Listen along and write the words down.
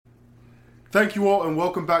Thank you all and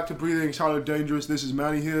welcome back to Breathing is Highly Dangerous. This is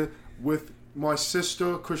Manny here with my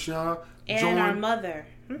sister, Christiana. And our mother.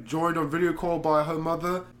 Joined on video call by her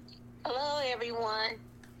mother. Hello, everyone.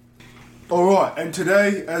 Alright, and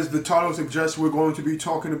today, as the title suggests, we're going to be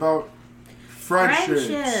talking about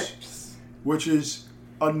friendships. Which is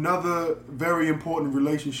another very important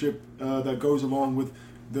relationship that goes along with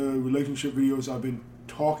the relationship videos I've been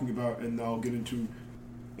talking about and I'll get into.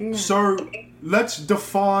 So, let's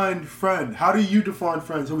define friend. How do you define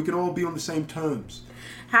friend so we can all be on the same terms?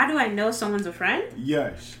 How do I know someone's a friend?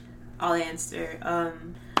 Yes. I'll answer.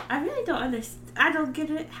 I really don't understand. I don't get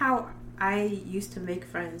it how I used to make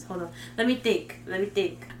friends. Hold on. Let me think. I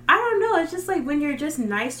don't know. It's just like when you're just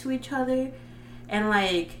nice to each other and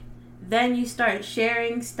like then you start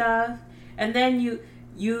sharing stuff and then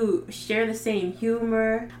you share the same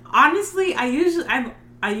humor. Honestly, I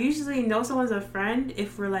usually know someone's a friend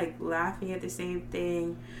if we're like laughing at the same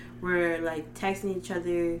thing. We're like texting each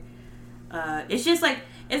other. It's just like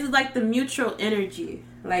it's like the mutual energy.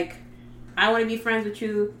 Like I want to be friends with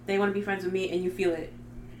you, they want to be friends with me, and you feel it.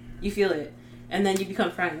 And then you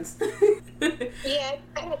become friends. Yeah,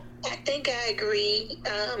 I think I agree.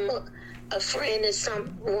 A friend is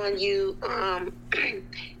someone you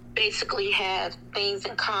basically have things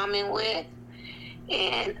in common with,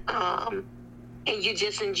 and you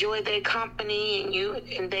just enjoy their company,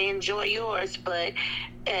 and they enjoy yours. But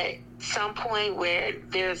at some point where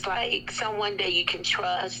there's like someone that you can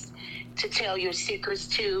trust to tell your secrets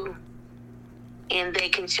to, and they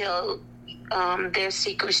can tell their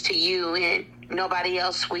secrets to you, and nobody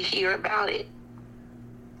else will hear about it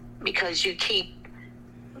because you keep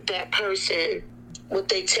that person what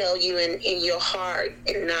they tell you in your heart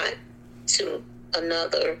and not to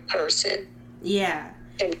another person. Yeah.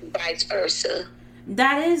 And vice versa.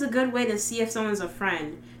 That is a good way to see if someone's a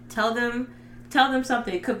friend. Tell them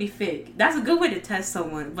something. It could be fake. That's a good way to test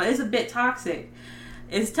someone, but it's a bit toxic.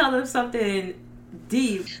 It's tell them something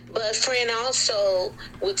deep. But a friend also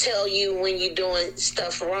will tell you when you're doing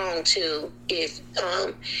stuff wrong too. If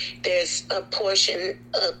there's a portion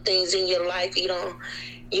of things in your life you don't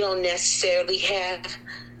necessarily have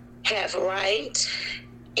right,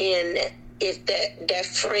 and if that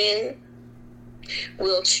friend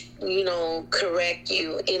will correct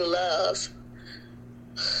you in love,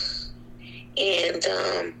 and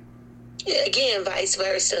again vice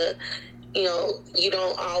versa. You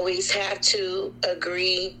don't always have to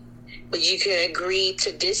agree, but you can agree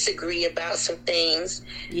to disagree about some things.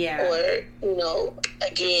 Yeah. Or,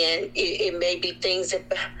 again, it may be things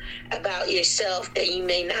about yourself that you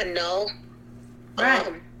may not know.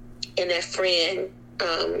 Right. And that friend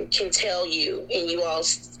can tell you, and you all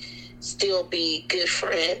still be good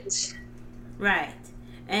friends. Right.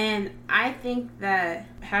 And I think that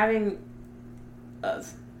having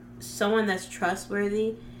someone that's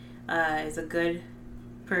trustworthy is a good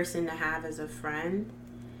person to have as a friend,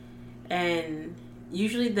 and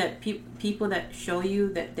usually that people that show you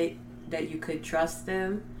that you could trust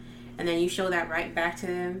them, and then you show that right back to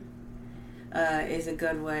them, is a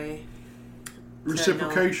good way.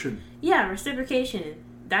 Reciprocation. Yeah, reciprocation.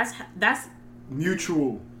 That's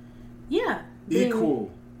mutual. Yeah.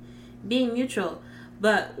 Equal. Being mutual.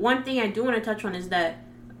 But one thing I do want to touch on is that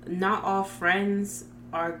not all friends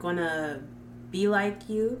are gonna be like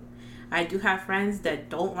you. I do have friends that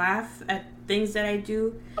don't laugh at things that I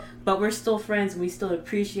do, but we're still friends and we still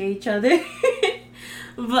appreciate each other.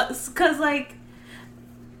 But because like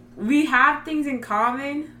we have things in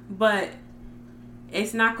common, but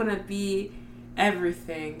it's not gonna be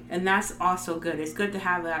everything, and that's also good. It's good to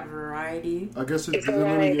have that variety. I guess it's the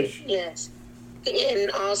limiting issue. Yes,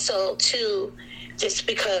 and also too, just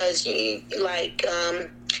because you like,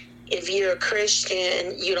 if you're a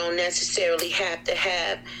Christian, you don't necessarily have to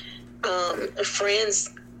have friends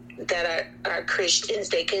that are Christians.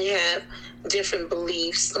 They can have different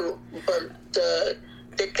beliefs, but the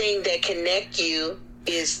thing that connect you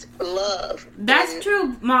is love. That's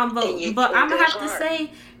true, Mom. But I'm gonna have to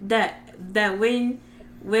say that when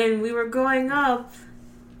we were growing up,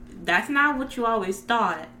 that's not what you always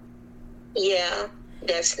thought. Yeah,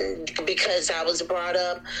 that's because I was brought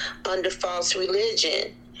up under false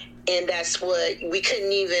religion, and that's what we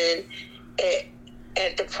couldn't even.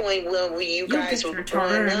 At the point where you guys were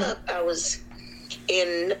growing up, I was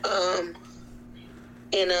in a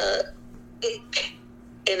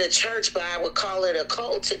church, but I would call it a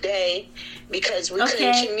cult today because we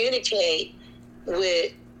couldn't communicate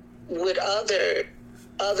with other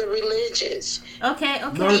religions. Okay.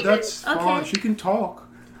 No, that's fine. She can talk.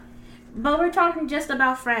 But we're talking just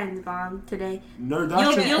about friends, Mom, today. No,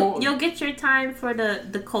 that's important. You'll get your time for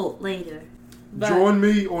the cult later. But, join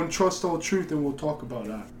me on Trust or Truth, and we'll talk about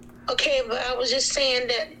that. Okay, but I was just saying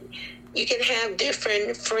that you can have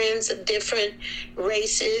different friends of different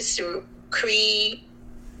races, creed,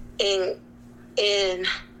 and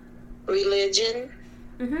religion.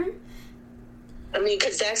 Mm-hmm. I mean,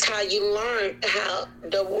 because that's how you learn how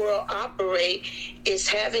the world operates, is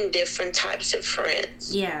having different types of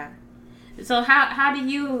friends. Yeah. So how do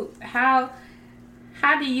you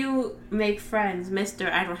make friends,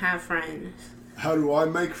 Mr. I don't have friends? How do I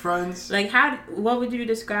make friends? Like, what would you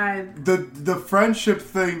describe? The friendship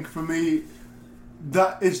thing for me,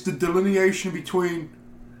 that is the delineation between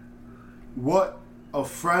what a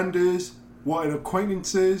friend is, what an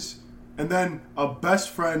acquaintance is, and then a best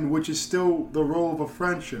friend, which is still the role of a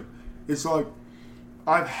friendship. It's like,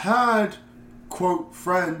 I've had, quote,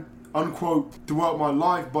 friend, unquote, throughout my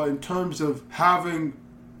life, but in terms of having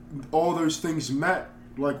all those things met,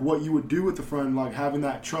 like what you would do with a friend, like having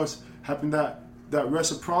that trust, having that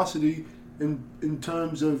reciprocity in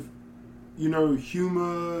terms of, you know,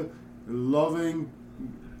 humor, loving,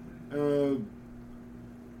 you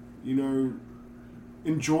know,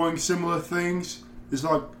 enjoying similar things. It's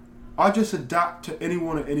like, I just adapt to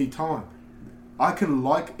anyone at any time. I can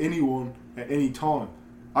like anyone at any time.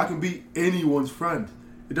 I can be anyone's friend.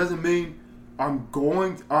 It doesn't mean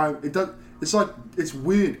it's like, it's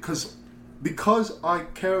weird because I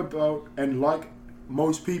care about and like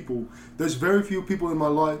most people, there's very few people in my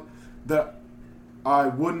life that I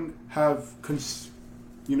wouldn't have,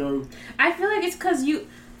 you know. I feel like it's because you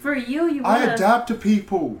I adapt to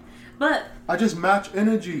people. But I just match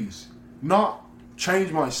energies, not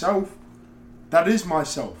change myself. That is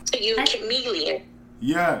myself. So you're a chameleon.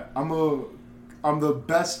 Yeah, I'm the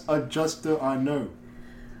best adjuster I know.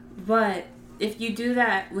 But if you do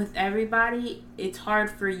that with everybody, it's hard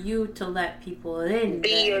for you to let people in.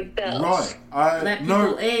 Be yourself. Right. Let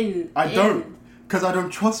people in. I don't. Because I don't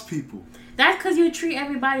trust people. That's because you treat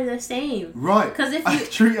everybody the same. Right. Because if I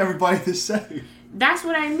treat everybody the same. That's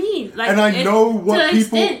what I mean. Like, and I know what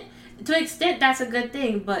people... To an extent, that's a good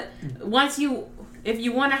thing. But if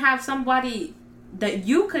you want to have somebody that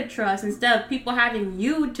you could trust instead of people having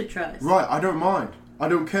you to trust. Right. I don't mind. I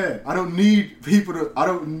don't care. I don't need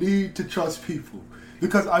to trust people.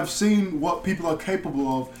 Because I've seen what people are capable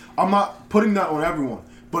of. I'm not putting that on everyone.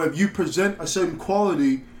 But if you present a certain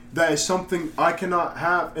quality that is something I cannot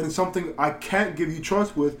have and something I can't give you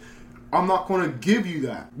trust with, I'm not going to give you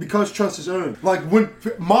that. Because trust is earned. Like, when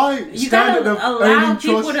my standard of earning trust...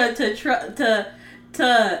 You gotta allow people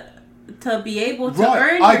to be able to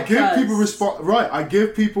earn your I give trust. people I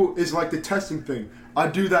give people, is like the testing thing. I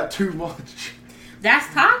do that too much.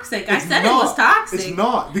 That's toxic. I said it was toxic. It's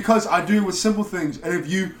not, because I do it with simple things. And if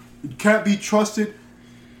you can't be trusted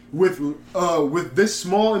with this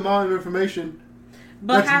small amount of information,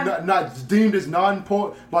 but that's not deemed as not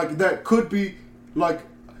important. Like, that could be like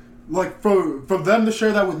for them to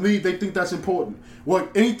share that with me, they think that's important.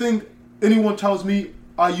 Like, anything anyone tells me,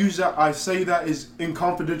 I say that is in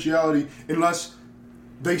confidentiality unless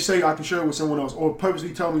they say I can share it with someone else, or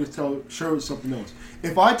purposely tell me to share it with something else.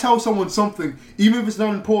 If I tell someone something, even if it's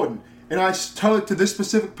not important, and I tell it to this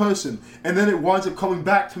specific person, and then it winds up coming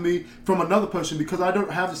back to me from another person, because I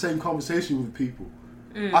don't have the same conversation with people.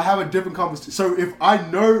 I have a different conversation. So if I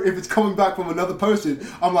know if it's coming back from another person,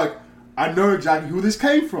 I'm like, I know exactly who this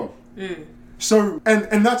came from. So,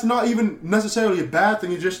 and that's not even necessarily a bad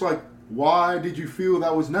thing. It's just like, why did you feel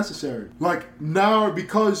that was necessary? Like, now,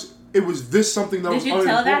 because it was something that was unimportant. Did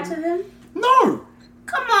you tell that to them? No.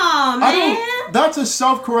 Come on, man. That's a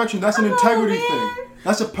self-correction. That's an integrity thing.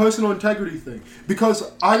 That's a personal integrity thing.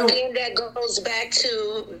 Because I don't... And that goes back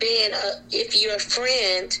to being, if you're a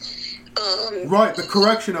friend... Right, the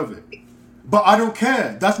correction of it. But I don't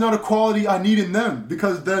care. That's not a quality I need in them.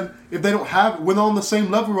 Because then, if they don't have it, we're not on the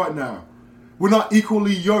same level right now. We're not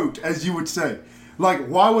equally yoked, as you would say. Like,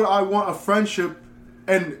 why would I want a friendship,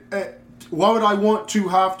 and why would I want to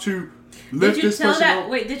have to lift this person up?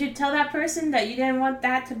 Wait, did you tell that person that you didn't want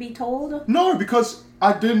that to be told? No, because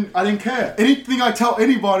I didn't care. Anything I tell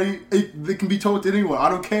anybody, it can be told to anyone. I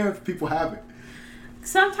don't care if people have it.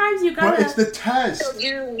 Sometimes you gotta... But it's the test. So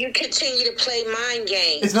you continue to play mind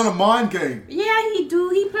games. It's not a mind game. Yeah, he do.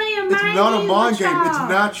 He play a mind game. It's not a mind game. It's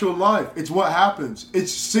natural life. It's what happens.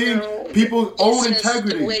 It's seeing people's own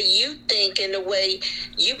integrity. The way you think and the way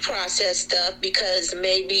you process stuff, because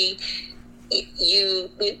maybe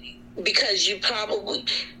because you probably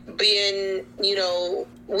been,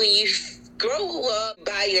 when you grow up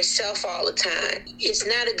by yourself all the time, it's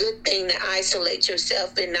not a good thing to isolate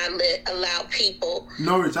yourself and not allow people.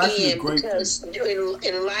 No, it's actually a great thing. Because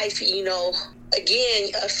in life, again,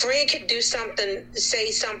 a friend could do something,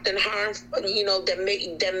 say something harmful,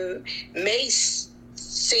 that may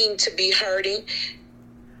seem to be hurtful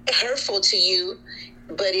to you.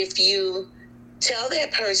 But if you tell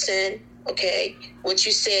that person, okay, what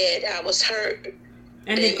you said, I was hurt,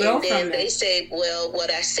 and they grow and then from they it. say, well, what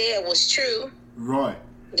I said was true. Right.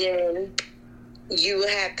 Then you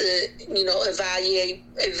have to,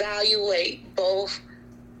 evaluate both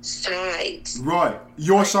sides. Right.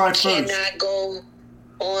 Your side You first. cannot go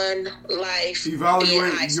on life Evaluate being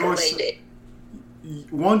your isolated.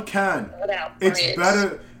 One can. Without It's friends.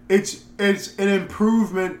 better. It's an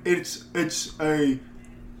improvement. It's a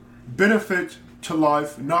benefit to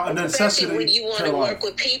life, not a necessity Especially when you want to to life. work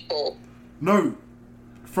with people. No,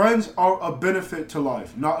 friends are a benefit to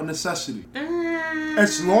life, not a necessity.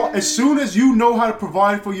 As soon as you know how to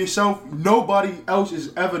provide for yourself, nobody else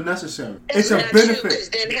is ever necessary. It's a not true, benefit. because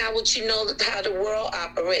then how would you know how the world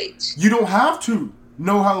operates? You don't have to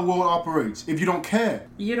know how the world operates if you don't care.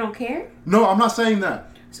 You don't care? No, I'm not saying that.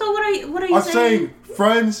 So what are you I'm saying? saying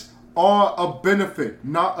friends are a benefit,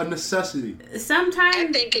 not a necessity. I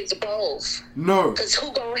Sometimes think it's both. No, Because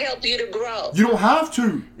who gonna help you to grow? you don't have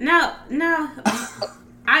to. no.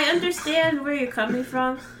 I understand where you're coming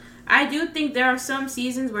from. I do think there are some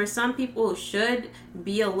seasons where some people should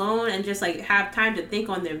be alone and just like have time to think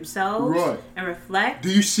on themselves Right. and reflect. Do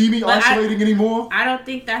you see me But isolating anymore? I don't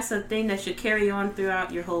think that's a thing that should carry on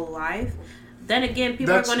throughout your whole life. Then again,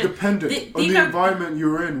 people That's are going to dependent on the environment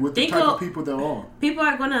you're in with the type of people there are. People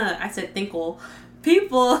are gonna. I said thinkle.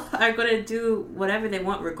 People are gonna do whatever they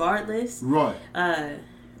want regardless. Right.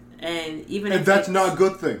 And even And if that's it's- not a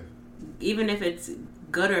good thing. even if it's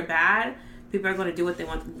good or bad, people are gonna do what they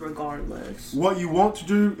want regardless. What you want to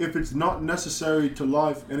do, if it's not necessary to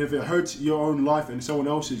life, and if it hurts your own life and someone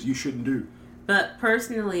else's, you shouldn't do. But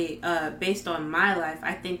personally, based on my life,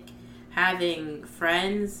 I think having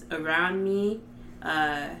friends around me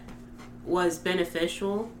was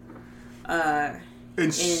beneficial.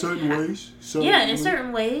 In certain ways. So Yeah, in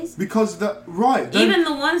certain ways. Because then, Even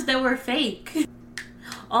the ones that were fake.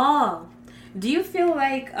 Oh, do you feel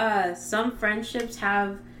like some friendships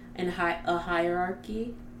have a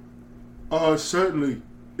hierarchy? certainly,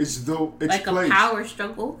 it's Like place. a power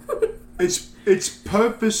struggle? It's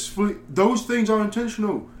purposefully. Those things are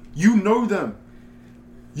intentional. You know them.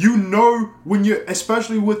 You know when you're,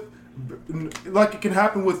 especially with, like it can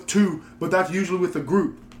happen with two, but that's usually with a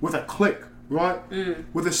group, with a clique, right?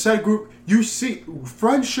 With a set group, you see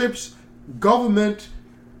friendships, government,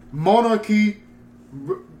 monarchy,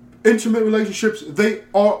 intimate relationships. They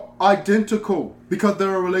are identical because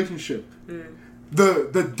they're a relationship.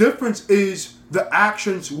 The difference is the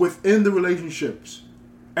actions within the relationships.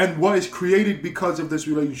 And what is created because of this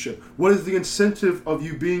relationship? What is the incentive of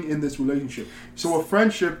you being in this relationship? So a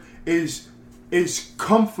friendship is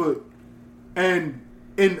comfort, and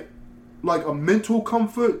in like a mental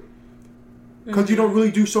comfort, because you don't really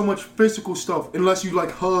do so much physical stuff unless you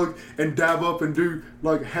like hug and dab up and do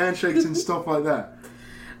like handshakes and stuff like that.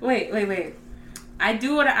 Wait. I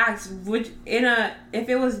do want to ask, if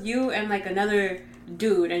it was you and like another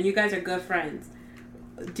dude and you guys are good friends,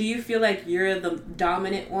 do you feel like you're the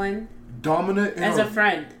dominant one? Dominant As a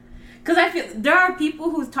friend? Because I feel there are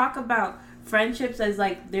people who talk about friendships as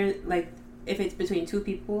like they're like if it's between two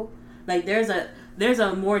people, like there's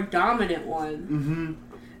a more dominant one.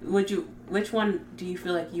 Which one do you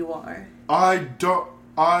feel like you are? I don't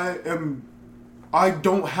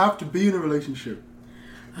have to be in a relationship.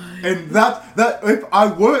 And that if I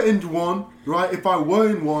were in one, right? If I were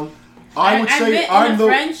in one, I would say I'm the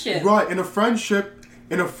friendship. Right, in a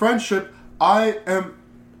friendship, I am,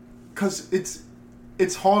 because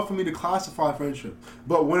it's hard for me to classify friendship.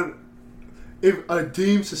 But if a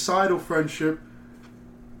deemed societal friendship,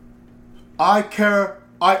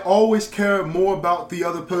 I always care more about the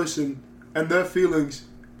other person and their feelings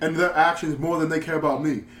and their actions more than they care about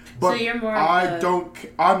me. But so you're more I'm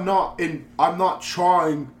not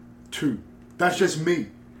trying to. That's just me.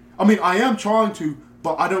 I mean, I am trying to,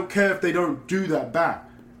 but I don't care if they don't do that back.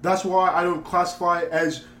 That's why I don't classify it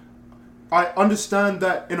as. I understand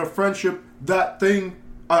that in a friendship, that thing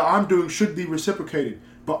I'm doing should be reciprocated,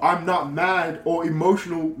 but I'm not mad or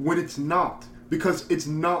emotional when it's not, because it's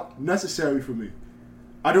not necessary for me.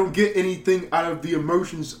 I don't get anything out of the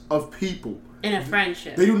emotions of people. In a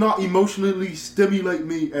friendship. They do not emotionally stimulate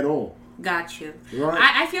me at all. Got you. Right.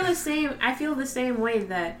 I feel the same. I feel the same way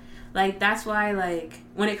that, like, that's why, like,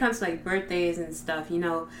 when it comes to, like, birthdays and stuff, you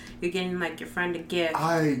know, you're getting, like, your friend a gift.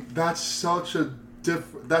 That's such a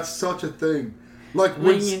thing. Like,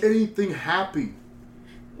 when anything happy.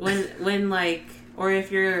 When like, or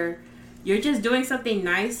if you're just doing something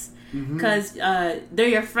nice because they're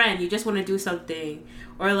your friend. You just want to do something,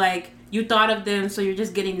 or like you thought of them, so you're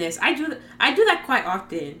just getting this. I do that quite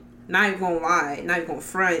often. Not even gonna lie, not even gonna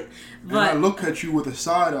front. But and I look at you with a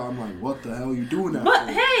side eye. I'm like, what the hell are you doing that But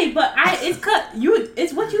for? hey, it's cause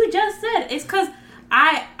it's what you just said. It's cause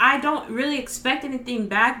I don't really expect anything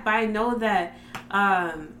back, but I know that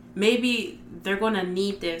maybe they're gonna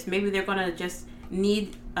need this. Maybe they're gonna just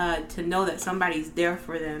need to know that somebody's there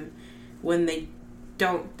for them when they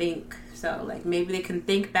don't think so. Like maybe they can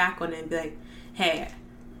think back on it and be like, hey,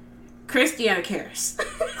 Christiana cares.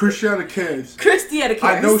 Christiana cares. Christiana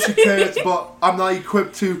cares. I know she cares, but I'm not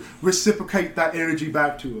equipped to reciprocate that energy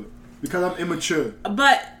back to her because I'm immature.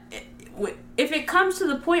 But if it comes to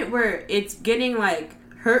the point where it's getting like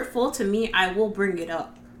hurtful to me, I will bring it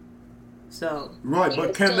up. So right,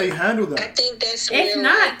 but can they handle that? I think that's if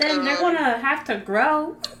not, then they're gonna have to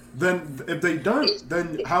grow. Then if they don't,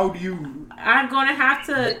 then how do you? I'm gonna have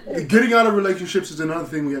to. Getting out of relationships is another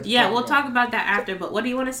thing we have to. We'll talk about that after. But what do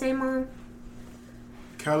you want to say, Mom?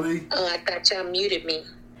 Kelly. Oh, I thought y'all muted me.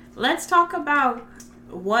 Let's talk about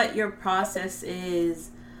what your process is,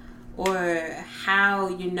 or how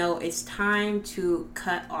you know it's time to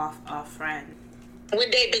cut off a friend.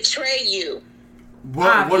 When they betray you.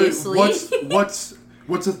 Obviously.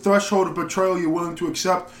 What's a threshold of betrayal you're willing to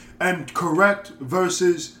accept and correct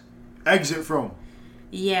versus exit from?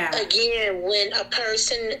 Yeah. Again, when a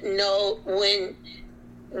person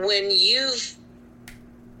when you've,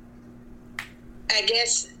 I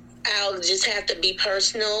guess I'll just have to be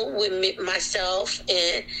personal with myself,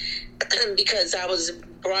 and because I was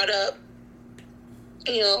brought up,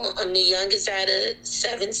 I'm the youngest out of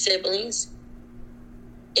 7 siblings,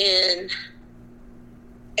 and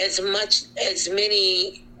as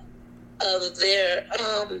many of their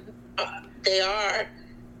they are,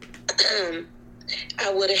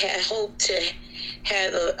 I would have had hoped to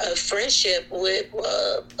have a friendship with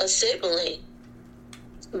a sibling,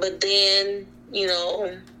 but then you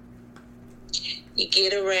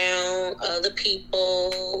get around other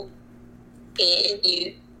people and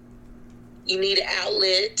you need an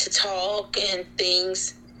outlet to talk and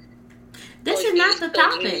things. This is not the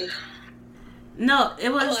topic. No, it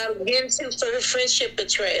was. I was getting to for the friendship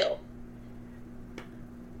betrayal.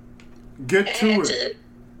 Get to it.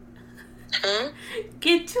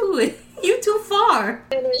 Get to it. You too far.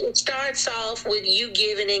 It starts off with you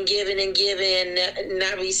giving and giving and giving,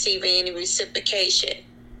 not receiving any reciprocation.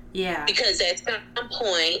 Yeah. Because at some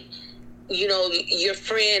point, your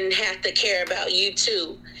friend has to care about you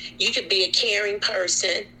too. You could be a caring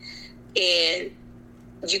person, and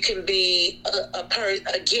you can be a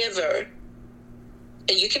giver.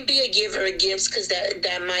 And you can be a giver of gifts because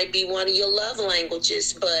that might be one of your love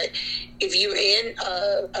languages. But if you're in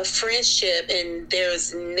a friendship and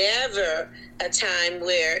there's never a time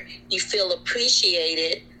where you feel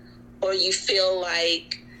appreciated or you feel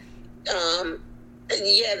like,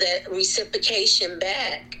 that reciprocation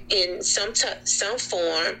back in some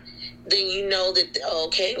form, then you know that,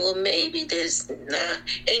 okay, well, maybe there's not.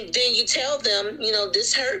 And then you tell them,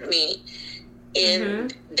 this hurt me.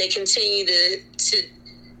 And they continue to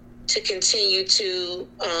continue to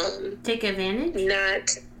take advantage.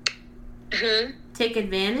 Take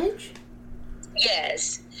advantage.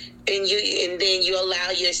 Yes, and then you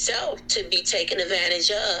allow yourself to be taken advantage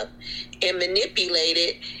of and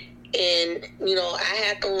manipulated. And I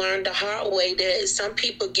had to learn the hard way that some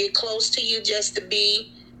people get close to you just to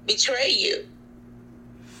betray you.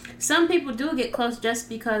 Some people do get close just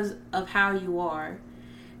because of how you are.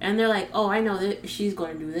 And they're like, oh, I know that she's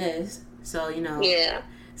going to do this. So, Yeah.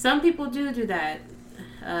 Some people do that.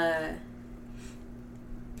 And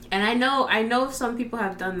I know some people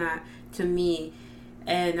have done that to me.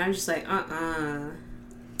 And I'm just like, And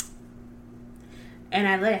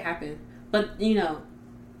I let it happen. But,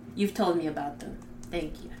 you've told me about them.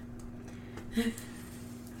 Thank you.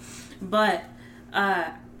 But,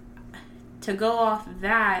 to go off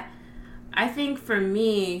that, I think for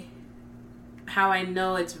me, how I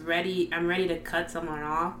know I'm ready to cut someone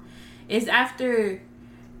off is after,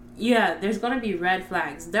 there's going to be red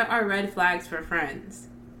flags. There are red flags for friends.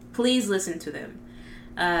 Please listen to them.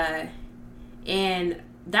 And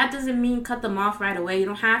that doesn't mean cut them off right away. You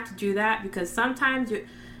don't have to do that because sometimes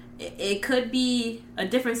it could be a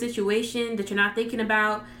different situation that you're not thinking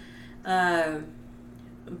about.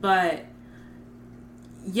 But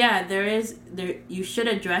you should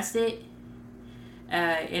address it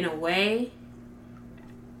in a way.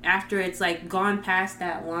 After it's like gone past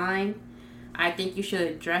that line, I think you should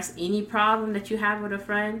address any problem that you have with a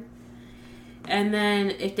friend. And then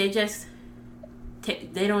if they just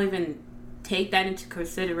they don't even take that into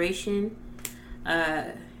consideration,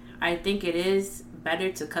 I I think it is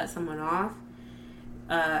better to cut someone off.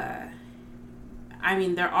 I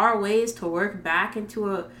mean, there are ways to work back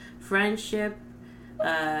into a friendship,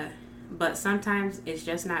 but sometimes it's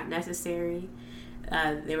just not necessary.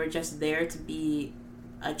 They were just there to be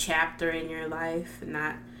a chapter in your life,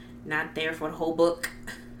 not there for the whole book.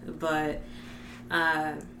 But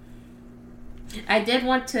I did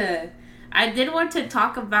want to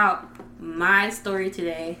talk about my story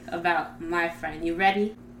today about my friend. You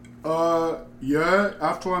ready? Yeah,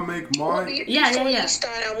 after I make mine. Before you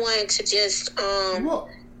start, I wanted to just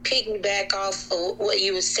piggyback off of what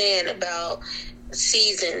you were saying about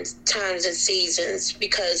seasons, times and seasons,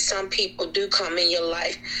 because some people do come in your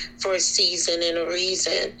life for a season and a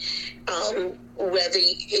reason, whether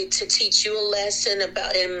to teach you a lesson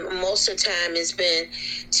about, and most of the time it's been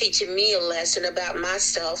teaching me a lesson about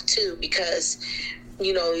myself too, because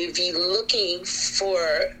if you're looking for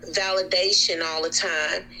validation all the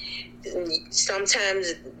time,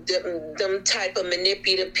 sometimes them type of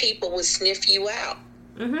manipulative people will sniff you out.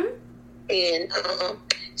 Mm-hmm. And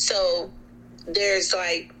so there's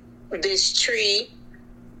like this tree,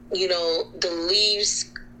 the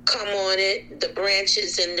leaves come on it, the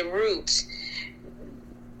branches and the roots.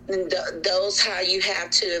 Those how you have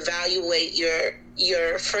to evaluate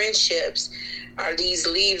your friendships. Are these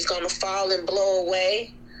leaves going to fall and blow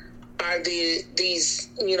away? Are these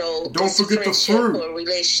don't forget the fruit or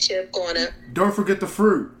relationship going to? Don't forget the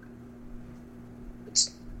fruit.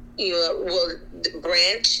 Will the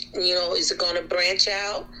branch? Is it going to branch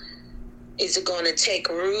out? Is it going to take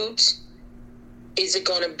root? Is it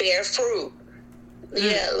going to bear fruit?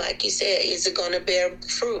 Yeah, like you said, is it going to bear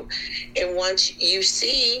fruit? And once you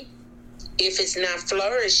see if it's not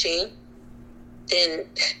flourishing, then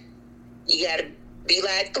you got to be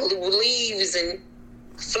like the leaves and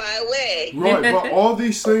fly away. Right, but all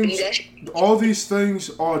these things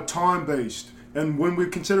are time-based. And when we're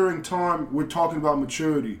considering time, we're talking about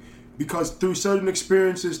maturity. Because through certain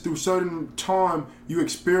experiences, through certain time, you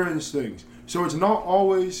experience things. So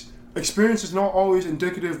experience is not always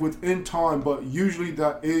indicative within time, but usually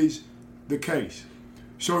that is the case.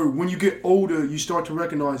 So when you get older, you start to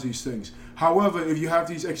recognize these things. However, if you have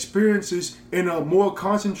these experiences in a more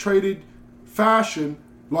concentrated fashion,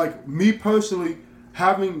 like me personally,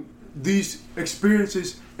 having these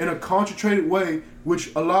experiences in a concentrated way,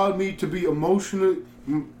 which allowed me to be emotionally,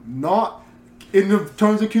 not in the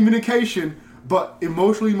terms of communication, but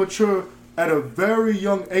emotionally mature at a very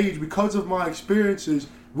young age because of my experiences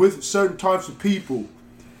with certain types of people.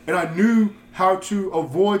 And I knew how to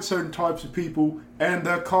avoid certain types of people and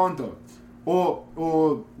their conduct,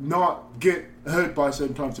 or not get hurt by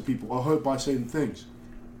certain types of people or hurt by certain things.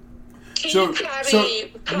 Can you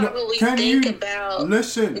probably think about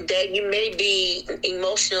that you may be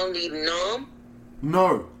emotionally numb?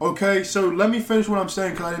 No. Okay, so let me finish what I'm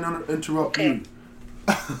saying because I didn't interrupt you.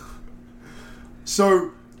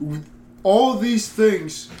 So, all these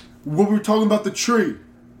things, when we're talking about the tree,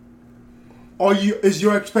 is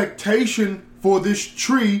your expectation for this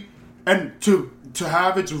tree and to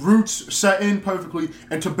have its roots set in perfectly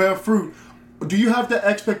and to bear fruit? Do you have the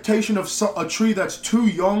expectation of a tree that's too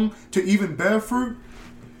young to even bear fruit?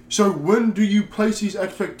 So when do you place these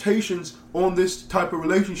expectations on this type of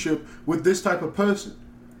relationship with this type of person?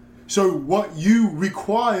 So what you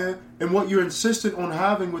require and what you're insistent on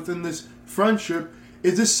having within this friendship,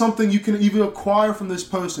 is this something you can even acquire from this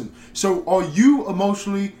person? So are you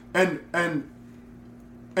emotionally and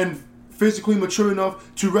physically mature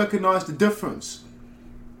enough to recognize the difference?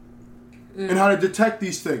 And how to detect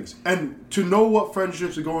these things and to know what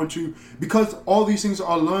friendships are going to, because all these things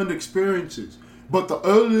are learned experiences. But the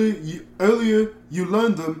earlier you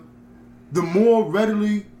learn them, the more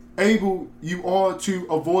readily able you are to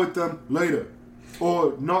avoid them later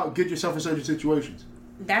or not get yourself in certain situations.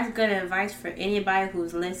 That's good advice for anybody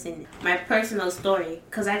who's listening. My personal story,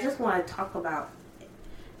 because I just want to talk about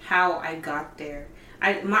how I got there.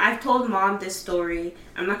 I've told Mom this story.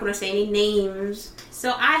 I'm not going to say any names.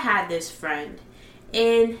 So I had this friend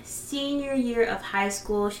in senior year of high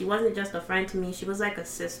school. She wasn't just a friend to me. She was like a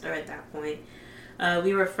sister at that point.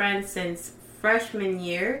 We were friends since freshman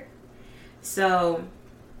year. So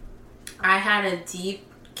I had a deep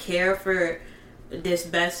care for this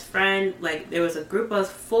best friend. Like, there was a group of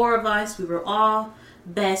 4 of us. We were all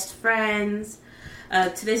best friends.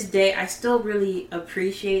 To this day, I still really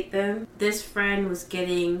appreciate them. This friend was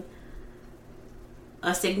getting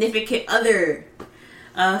a significant other,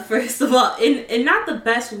 first of all, in not the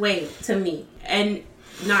best way to me, and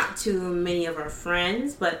not to many of our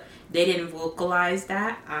friends, but they didn't vocalize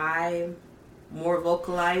that. I more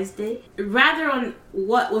vocalized it. Rather on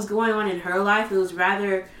what was going on in her life, it was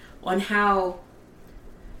rather on how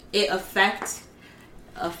it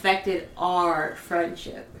affected our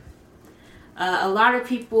friendship. A lot of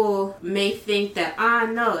people may think that,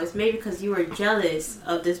 no, it's maybe because you were jealous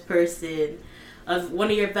of this person, of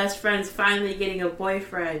one of your best friends finally getting a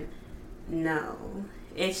boyfriend. No.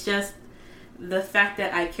 It's just the fact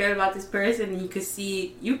that I cared about this person, and you could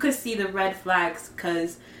see the red flags,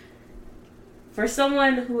 because for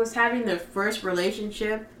someone who was having their first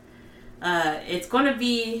relationship, it's going to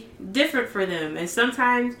be different for them. And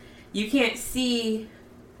sometimes you can't see,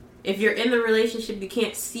 if you're in the relationship, you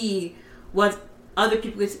can't see what other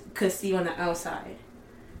people could see on the outside.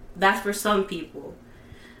 That's for some people.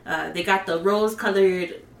 They got the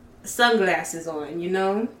rose-colored sunglasses on, you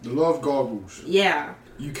know? The love goggles. Yeah.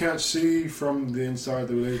 You can't see from the inside of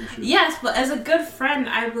the relationship. Yes, but as a good friend,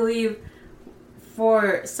 I believe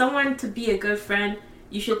for someone to be a good friend,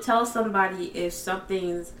 you should tell somebody if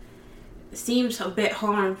something seems a bit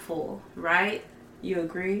harmful, right? You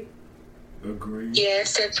agree? Agree.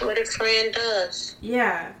 Yes, that's what a friend does.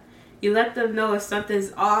 Yeah. You let them know if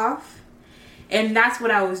something's off. And that's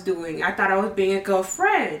what I was doing. I thought I was being a good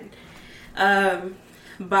friend.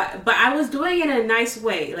 But I was doing it in a nice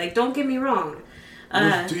way. Like, don't get me wrong.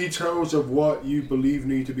 With details of what you believe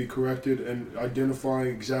need to be corrected and identifying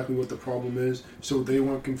exactly what the problem is, so they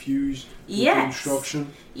weren't confused with the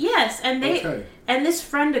instruction. Yes, and and this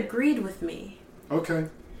friend agreed with me. Okay.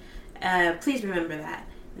 Please remember that.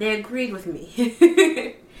 They agreed with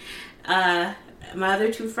me. My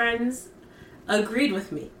other two friends agreed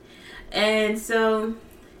with me. And so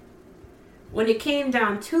when it came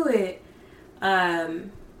down to it,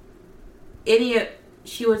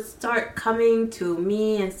 she would start coming to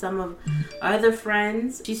me and some of our other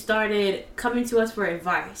friends. She started coming to us for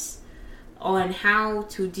advice on how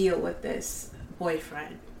to deal with this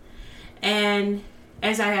boyfriend. And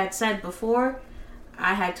as I had said before,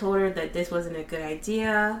 I had told her that this wasn't a good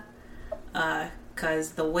idea,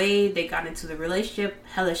 because the way they got into the relationship,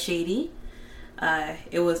 hella shady.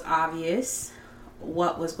 It was obvious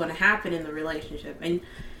what was going to happen in the relationship.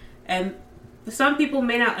 And some people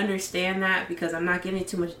may not understand that, because I'm not getting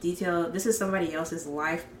too much detail. This is somebody else's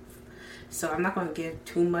life, so I'm not going to give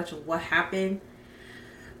too much of what happened,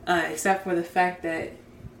 except for the fact that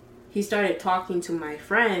he started talking to my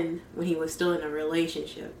friend when he was still in a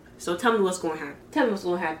relationship. So tell me what's going to happen. Tell me what's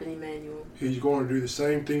going to happen, Emmanuel. He's going to do the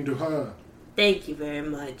same thing to her. Thank you very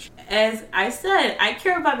much. As I said, I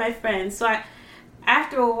care about my friends, so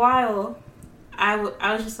after a while, I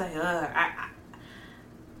was just like,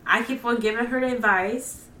 I keep on giving her the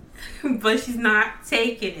advice, but she's not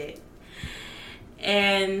taking it.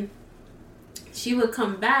 And she would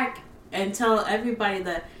come back and tell everybody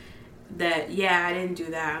that yeah, I didn't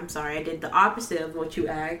do that. I'm sorry. I did the opposite of what you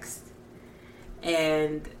asked,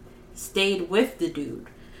 and stayed with the dude.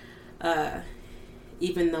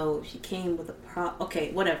 Even though she came with a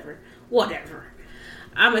okay, whatever.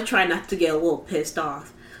 I'm gonna try not to get a little pissed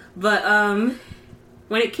off. But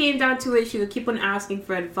when it came down to it, she would keep on asking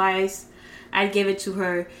for advice. I'd give it to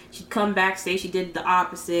her. She'd come back, say she did the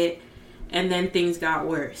opposite, and then things got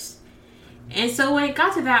worse. And so when it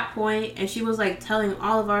got to that point, and she was like telling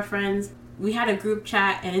all of our friends, we had a group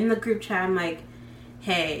chat, and in the group chat, I'm like,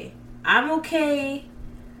 hey, I'm okay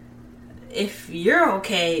if you're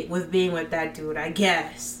okay with being with that dude, I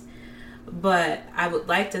guess. But I would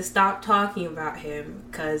like to stop talking about him,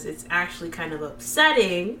 because it's actually kind of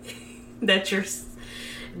upsetting that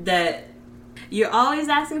you're always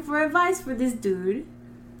asking for advice for this dude,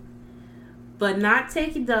 but not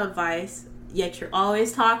taking the advice, yet you're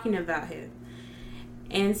always talking about him.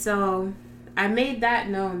 And so I made that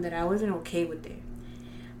known that I wasn't okay with it.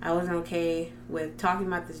 I wasn't okay with talking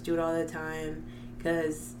about this dude all the time,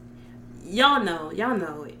 because y'all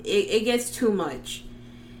know, it gets too much.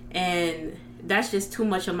 And that's just too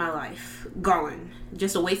much of my life gone.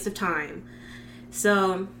 Just a waste of time.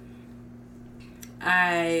 So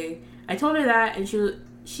I told her that, and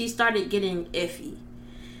she started getting iffy.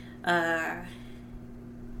 And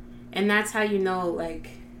that's how you know, like,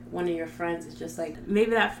 one of your friends is just like,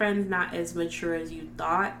 maybe that friend's not as mature as you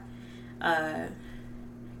thought.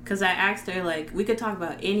 Because I asked her, like, we could talk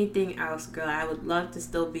about anything else, girl. I would love to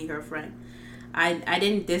still be her friend. I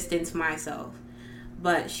didn't distance myself.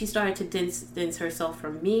 But she started to distance herself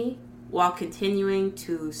from me while continuing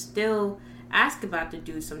to still ask about the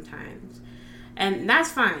dude sometimes. And that's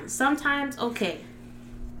fine. Sometimes, okay.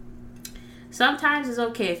 Sometimes it's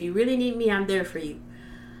okay. If you really need me, I'm there for you.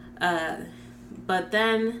 But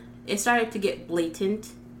then it started to get blatant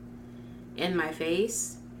in my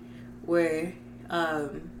face, where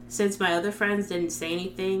since my other friends didn't say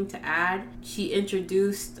anything to add, she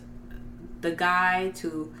introduced the guy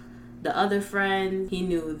to the other friend, he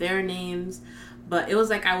knew their names, but it was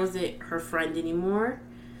like I wasn't her friend anymore,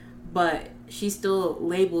 but she still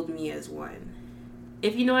labeled me as one.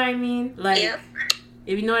 If you know what I mean? Like, Yep.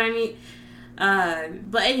 if you know what I mean?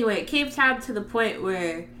 But anyway, it came down to the point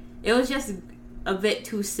where it was just a bit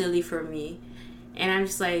too silly for me. And I'm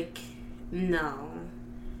just like, no,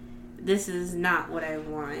 this is not what I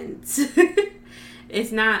want.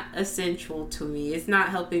 It's not essential to me. It's not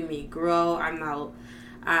helping me grow. I'm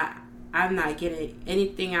not getting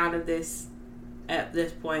anything out of this at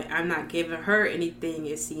this point. I'm not giving her anything,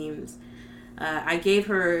 it seems. I gave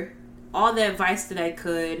her all the advice that I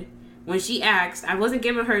could. When she asked, I wasn't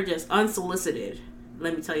giving her just unsolicited.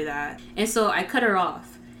 Let me tell you that. And so I cut her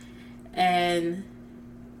off. And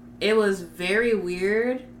it was very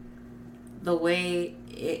weird the way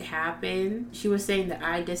it happened. She was saying that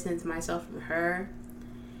I distanced myself from her.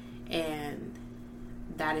 And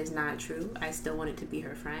that is not true. I still wanted to be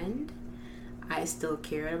her friend. I still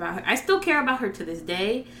cared about her. I still care about her to this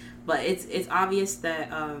day. But it's obvious that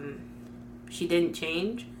she didn't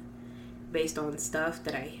change based on stuff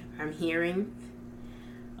that I'm hearing,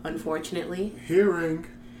 unfortunately. Hearing?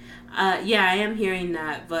 Yeah, I am hearing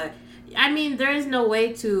that. But, I mean, there is no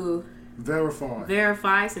way to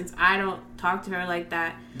verify since I don't talk to her like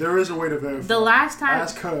that. There is a way to verify. The last time...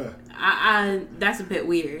 Ask her. That's a bit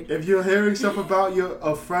weird. If you're hearing stuff about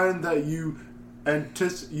a friend that you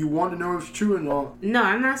want to know if it's true or not. No,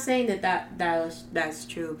 I'm not saying that's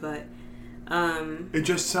true, but it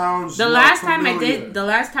just sounds the like last familiar. the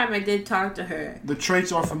last time I did talk to her, the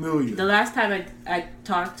traits are familiar. The last time I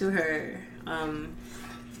talked to her,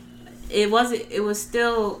 it was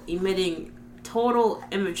still emitting total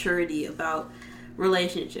immaturity about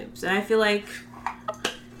relationships, and I feel like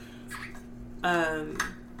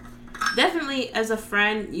definitely as a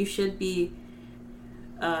friend you should be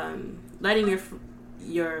letting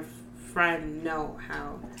your friend know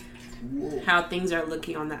how things are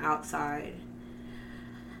looking on the outside,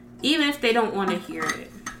 even if they don't want to hear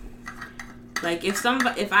it. Like if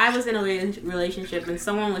I was in a relationship and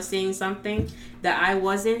someone was saying something that I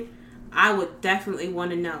wasn't, I would definitely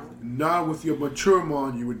want to know. Now with your mature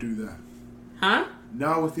mind you would do that. Huh?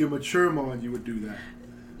 Now with your mature mind you would do that.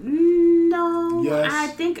 No. Yes. I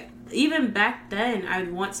think even back then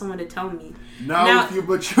I'd want someone to tell me. Now with your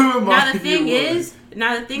mature mind. Now the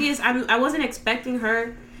thing is, I wasn't expecting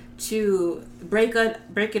her to break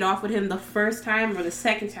it off with him the first time or the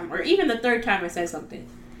second time or even the third time I said something.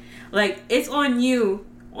 Like, it's on you,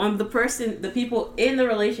 on the people in the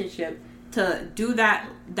relationship to do that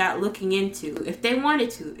looking into if they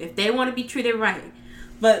wanted to, if they want to be treated right.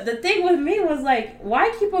 But the thing with me was like,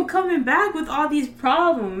 why keep on coming back with all these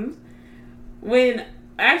problems when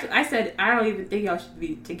actually I said I don't even think y'all should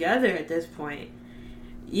be together at this point.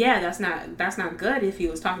 Yeah, that's not good if he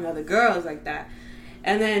was talking to other girls like that.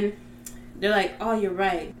 And then they're like, oh, you're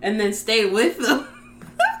right. And then stay with them.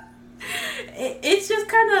 It's just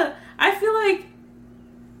kind of, I feel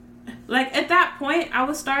like at that point, I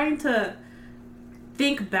was starting to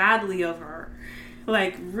think badly of her.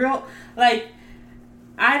 I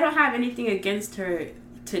don't have anything against her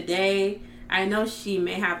today. I know she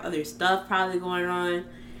may have other stuff probably going on.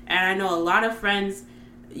 And I know a lot of friends,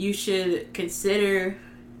 you should consider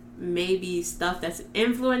maybe stuff that's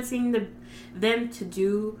influencing them to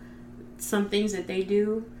do some things that they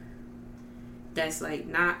do that's like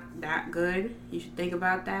not that good. You should think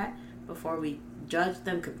about that before we judge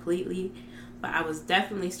them completely. But I was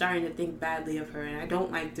definitely starting to think badly of her, and I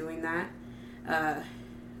don't like doing that,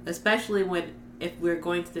 especially if we're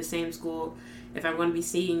going to the same school, if I'm going to be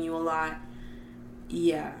seeing you a lot.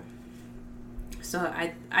 Yeah, so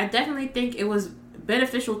I definitely think it was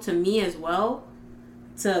beneficial to me as well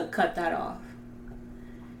to cut that off,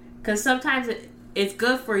 because sometimes it's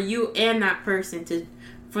good for you and that person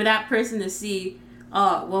for that person to see,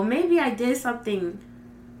 oh, well, maybe I did something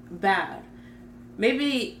bad.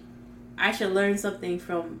 Maybe I should learn something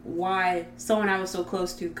from why someone I was so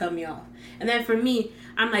close to cut me off. And then for me,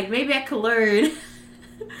 I'm like, maybe I could learn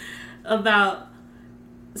about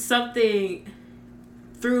something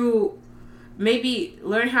through, maybe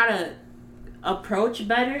learn how to approach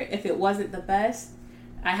better if it wasn't the best.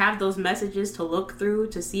 I have those messages to look through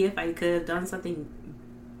to see if I could have done something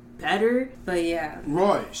better. But yeah.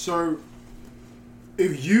 Right. So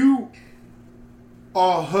if you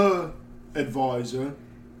are her advisor,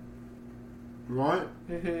 right?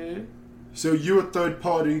 Mm-hmm. So you're a third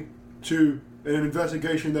party to an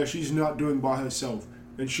investigation that she's not doing by herself,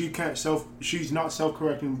 and she's not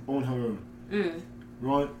self-correcting on her own. Mm.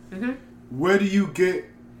 Right? Mm-hmm. Where do you get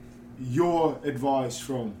your advice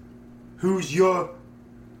from? Who's your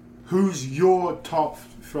Who's your top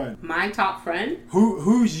friend? My top friend?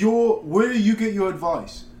 Where do you get your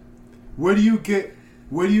advice? Where do you get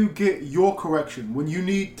your correction when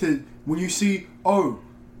you see, oh,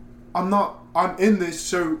 I'm in this,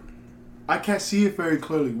 so I can't see it very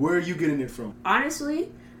clearly. Where are you getting it from? Honestly,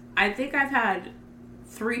 I think I've had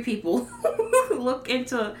 3 people look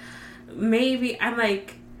into,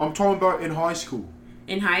 I'm talking about in high school.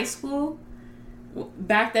 In high school?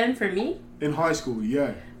 Back then for me? In high school,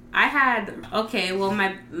 yeah. I had,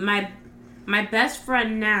 my best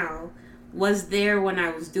friend now was there when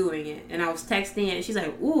I was doing it, and I was texting it, and she's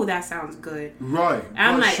like, ooh, that sounds good. Right. And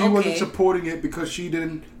I'm like, she wasn't supporting it because she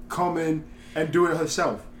didn't come in and do it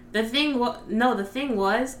herself. The thing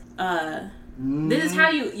was, this is how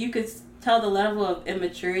you could tell the level of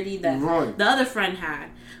immaturity that the other friend had.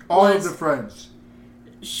 All of the friends.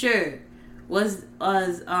 Sure. Was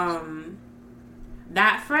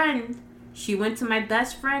that friend, she went to my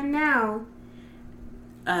best friend now,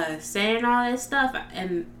 saying all this stuff,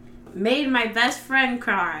 and made my best friend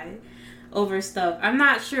cry over stuff. I'm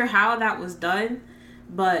not sure how that was done,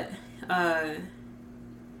 but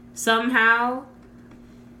somehow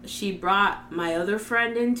she brought my other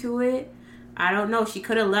friend into it. I don't know. She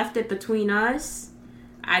could have left it between us.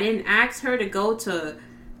 I didn't ask her to go to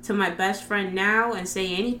my best friend now and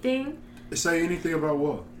say anything. Say anything about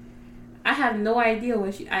what? I have no idea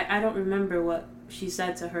what I don't remember what she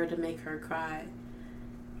said to her to make her cry.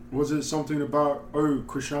 Was it something about, oh,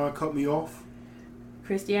 Christiana cut me off?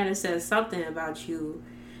 Christiana said something about you.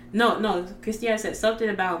 No, Christiana said something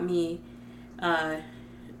about me,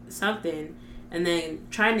 something, and then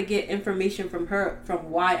trying to get information from her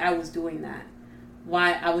from why I was doing that.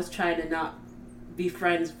 Why I was trying to not be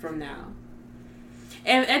friends from now.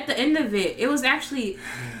 And at the end of it, it was actually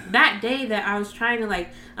that day that I was trying to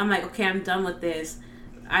I'm like, okay, I'm done with this.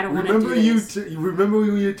 I don't want to do this. Remember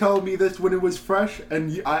when you told me this when it was fresh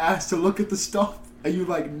and I asked to look at the stuff and you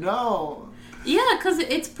like, no. Yeah, because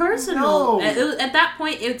it's personal. No. At that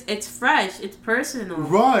point, it's fresh. It's personal.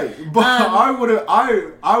 Right. But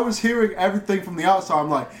I was hearing everything from the outside. I'm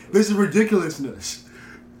like, this is ridiculousness.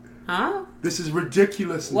 Huh? This is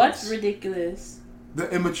ridiculousness. What's ridiculous? The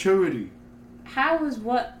immaturity. How is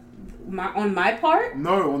what? On my part?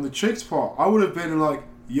 No, on the chick's part. I would have been like,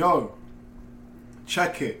 yo,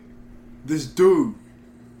 check it. This dude,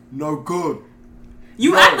 no good.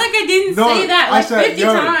 You act like I didn't say that 50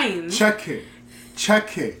 times.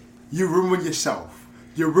 Check it. You ruined yourself.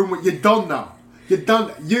 You're done now. You're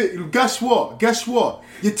done. Guess what?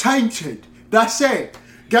 You're tainted. That's it.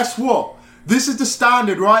 Guess what? This is the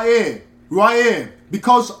standard right here.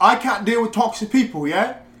 Because I can't deal with toxic people,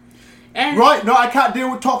 yeah? Right? No, I can't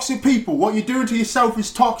deal with toxic people. What you're doing to yourself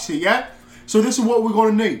is toxic, yeah? So this is what we're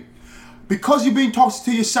going to need. Because you're being toxic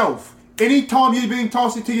to yourself, anytime you're being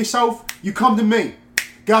toxic to yourself, you come to me.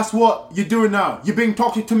 Guess what you're doing now? You're being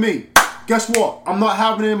toxic to me. Guess what? I'm not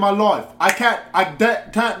having it in my life. I can't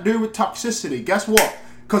deal with toxicity. Guess what?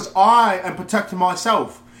 Because I am protecting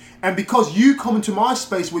myself. And because you come into my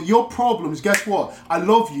space with your problems, guess what? I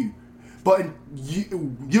love you. But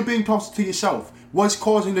you're being toxic to yourself. What's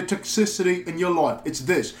causing the toxicity in your life? It's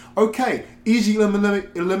this. Okay, easy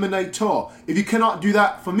eliminator. If you cannot do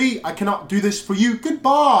that for me, I cannot do this for you.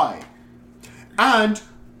 Goodbye. And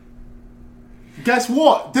guess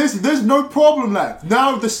what? There's no problem left.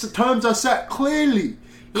 Now the terms are set clearly.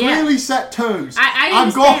 Clearly set terms. I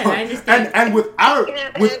understand. I understand. And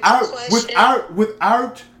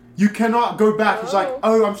without, you cannot go back. It's like,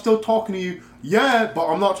 oh, I'm still talking to you. Yeah, but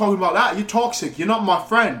I'm not talking about that. You're toxic. You're not my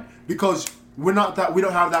friend because we don't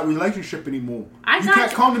have that relationship anymore. You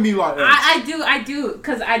can't come to me like this. I do,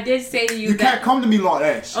 because I did say to you that... You can't come to me like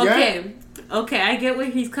this, Okay, I get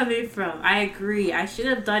where he's coming from. I agree. I should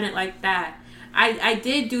have done it like that. I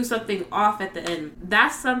did do something off at the end.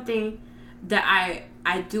 That's something that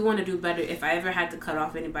I do want to do better if I ever had to cut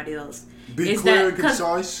off anybody else. Be clear and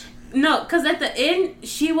concise. No, because at the end,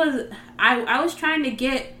 I was trying to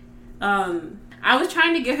get... I was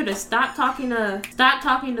trying to get her to stop talking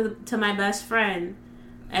to my best friend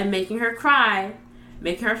and making her cry,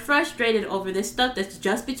 making her frustrated over this stuff that's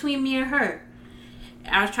just between me and her.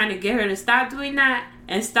 I was trying to get her to stop doing that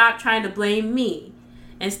and stop trying to blame me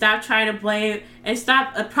and stop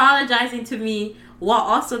apologizing to me while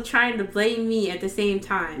also trying to blame me at the same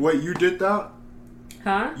time. Wait, you did that?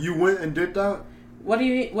 Huh? You went and did that? What do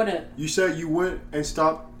you mean? What? You said you went and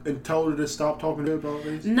stopped and told her to stop talking to her about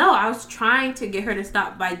this? No, I was trying to get her to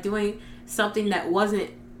stop by doing something that wasn't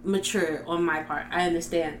mature on my part. I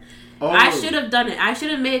understand. Oh. I should have done it. I should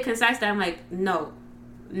have made it concise that I'm like, no,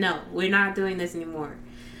 we're not doing this anymore.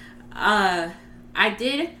 I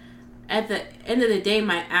did, at the end of the day,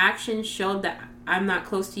 my actions showed that I'm not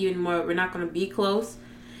close to you anymore. We're not going to be close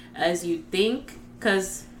as you think.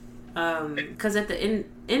 Because at the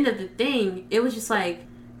end of the thing, it was just like,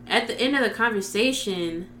 at the end of the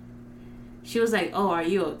conversation, she was like, oh, are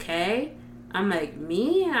you okay? I'm like,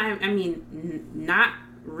 me? I mean, not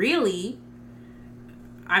really.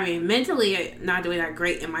 I mean, mentally, not doing that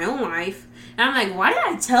great in my own life. And I'm like, why did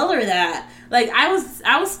I tell her that? Like, I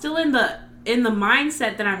was still in the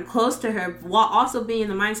mindset that I'm close to her, while also being in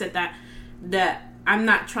the mindset that I'm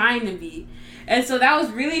not trying to be. And so that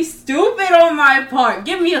was really stupid on my part.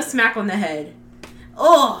 Give me a smack on the head.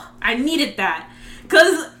 Oh, I needed that.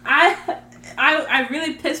 Because I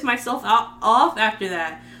really pissed myself off after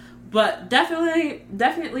that. But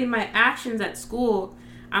definitely my actions at school,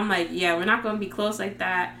 I'm like, yeah, we're not going to be close like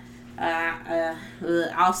that.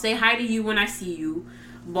 I'll say hi to you when I see you.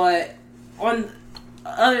 But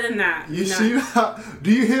other than that... You see that?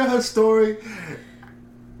 Do you hear her story?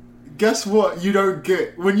 Guess what you don't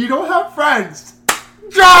get? When you don't have friends,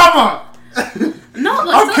 drama! No,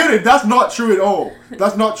 I'm kidding. That's not true at all.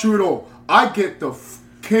 That's not true at all. I get the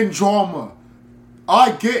fucking drama.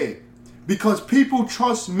 I get it. Because people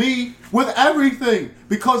trust me with everything.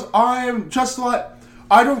 Because I am just like...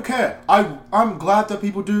 I don't care. I'm glad that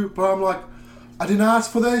people do, but I'm like, I didn't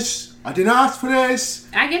ask for this. I didn't ask for this.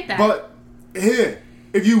 I get that. But here,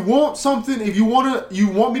 if you want something, if you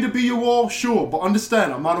want me to be your wall, sure. But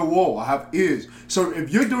understand, I'm not a wall. I have ears. So if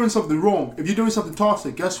you're doing something wrong, if you're doing something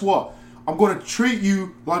toxic, guess what? I'm going to treat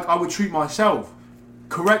you like I would treat myself.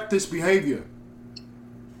 Correct this behavior.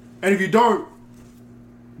 And if you don't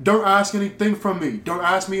ask anything from me. Don't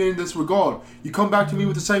ask me in this regard. You come back to me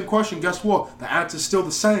with the same question, guess what? The answer's still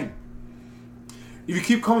the same. If you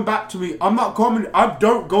keep coming back to me, I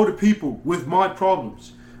don't go to people with my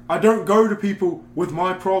problems. I don't go to people with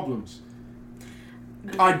my problems.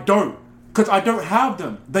 I don't. Because I don't have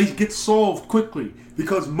them. They get solved quickly.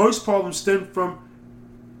 Because most problems stem from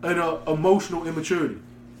an emotional immaturity.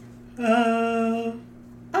 I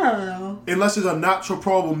don't know. Unless it's a natural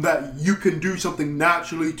problem that you can do something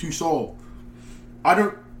naturally to solve. I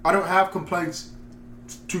don't have complaints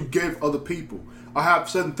to give other people. I have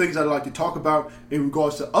certain things I like to talk about in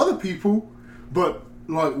regards to other people, but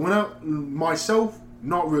like myself,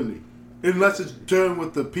 not really. Unless it's dealing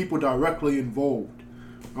with the people directly involved.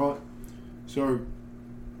 Right? So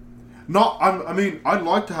I'd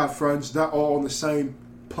like to have friends that are on the same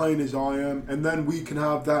plane as I am, and then we can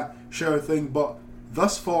have that share thing, but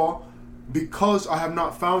thus far, because I have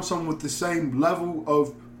not found someone with the same level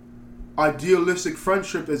of idealistic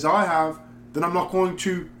friendship as I have, then I'm not going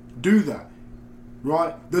to do that.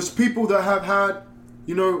 Right? There's people that have had,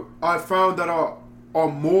 I found that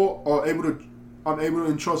I'm able to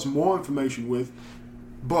entrust more information with,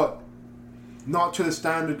 but not to the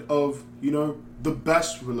standard of, the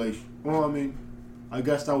best relation. Well, I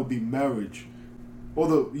guess that would be marriage. Or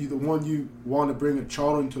the one you want to bring a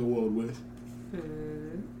child into the world with.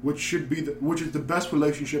 Which is the best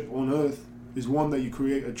relationship on earth, is one that you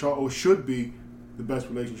create a child, or should be the best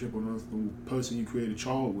relationship on earth, the person you create a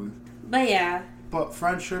child with. But yeah. But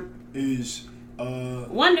friendship is a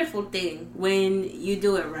wonderful thing when you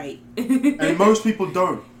do it right. And most people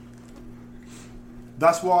don't.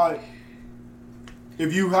 That's why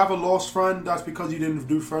if you have a lost friend, that's because you didn't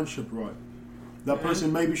do friendship right. That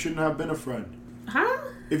person maybe shouldn't have been a friend. Huh?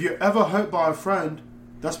 If you're ever hurt by a friend,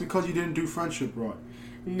 that's because you didn't do friendship right.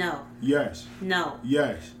 No. Yes. No.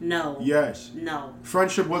 Yes. No. Yes. No.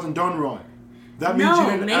 Friendship wasn't done right. That means you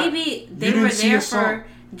didn't. Maybe they were there for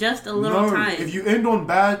just a little time. If you end on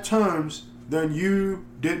bad terms, then you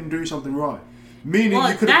didn't do something right. Meaning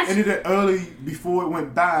you could have ended it early before it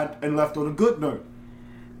went bad and left on a good note.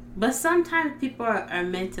 But sometimes people are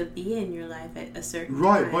meant to be in your life at a certain time.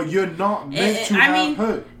 Right, but you're not meant to have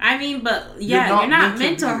hurt. But you're not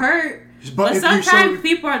meant to hurt. But sometimes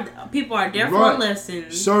people are there for a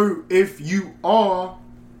lesson. So if you are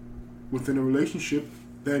within a relationship,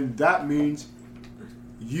 then that means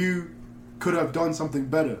you could have done something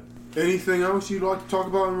better. Anything else you'd like to talk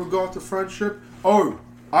about in regard to friendship? Oh,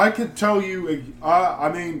 I could tell you,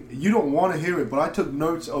 you don't want to hear it, but I took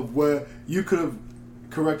notes of where you could have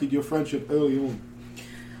corrected your friendship early on.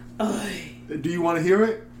 Do you want to hear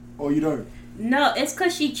it, or you don't? No, it's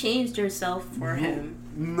because she changed herself for him.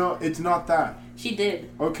 No, it's not that. She did.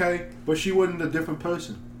 Okay, but she wasn't a different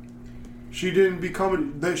person. She didn't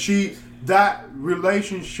become that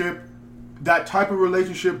relationship, that type of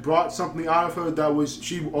relationship brought something out of her that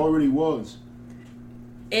she already was.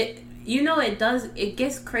 It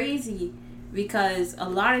gets crazy because a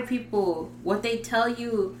lot of people, what they tell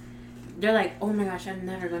you, they're like, oh my gosh, I'm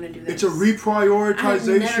never gonna do this. It's a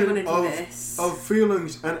reprioritization this. of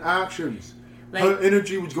feelings and actions. Like, her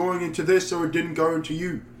energy was going into this, so it didn't go into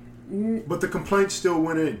you. But the complaints still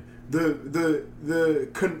went in. The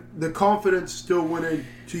confidence still went in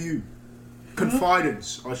to you.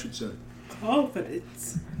 Confidence, I should say.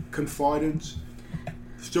 Confidence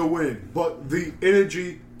still went in. But the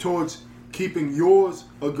energy towards keeping yours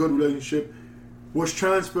a good relationship was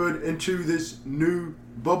transferred into this new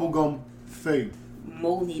bubblegum thing.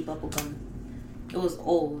 Moldy bubblegum. It was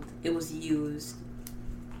old. It was used.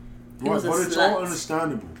 Right, but it's all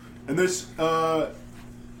understandable. And this,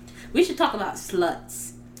 we should talk about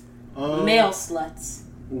sluts. Male sluts.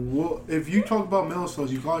 Well, if you talk about male sluts,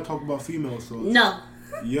 you gotta talk about female sluts. No.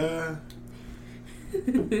 Yeah.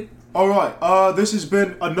 Alright, this has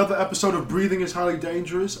been another episode of Breathing is Highly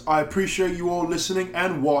Dangerous. I appreciate you all listening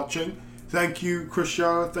and watching. Thank you,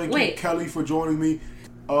 Christiana. Thank you, Kelly, for joining me.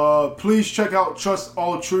 Please check out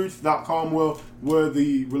trustalltruth.com where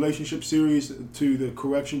the relationship series to the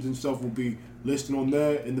corrections and stuff will be listed on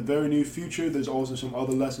there. In the very near future, there's also some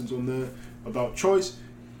other lessons on there about choice.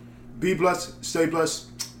 Be blessed, stay blessed,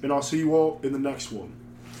 and I'll see you all in the next one.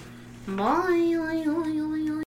 Bye.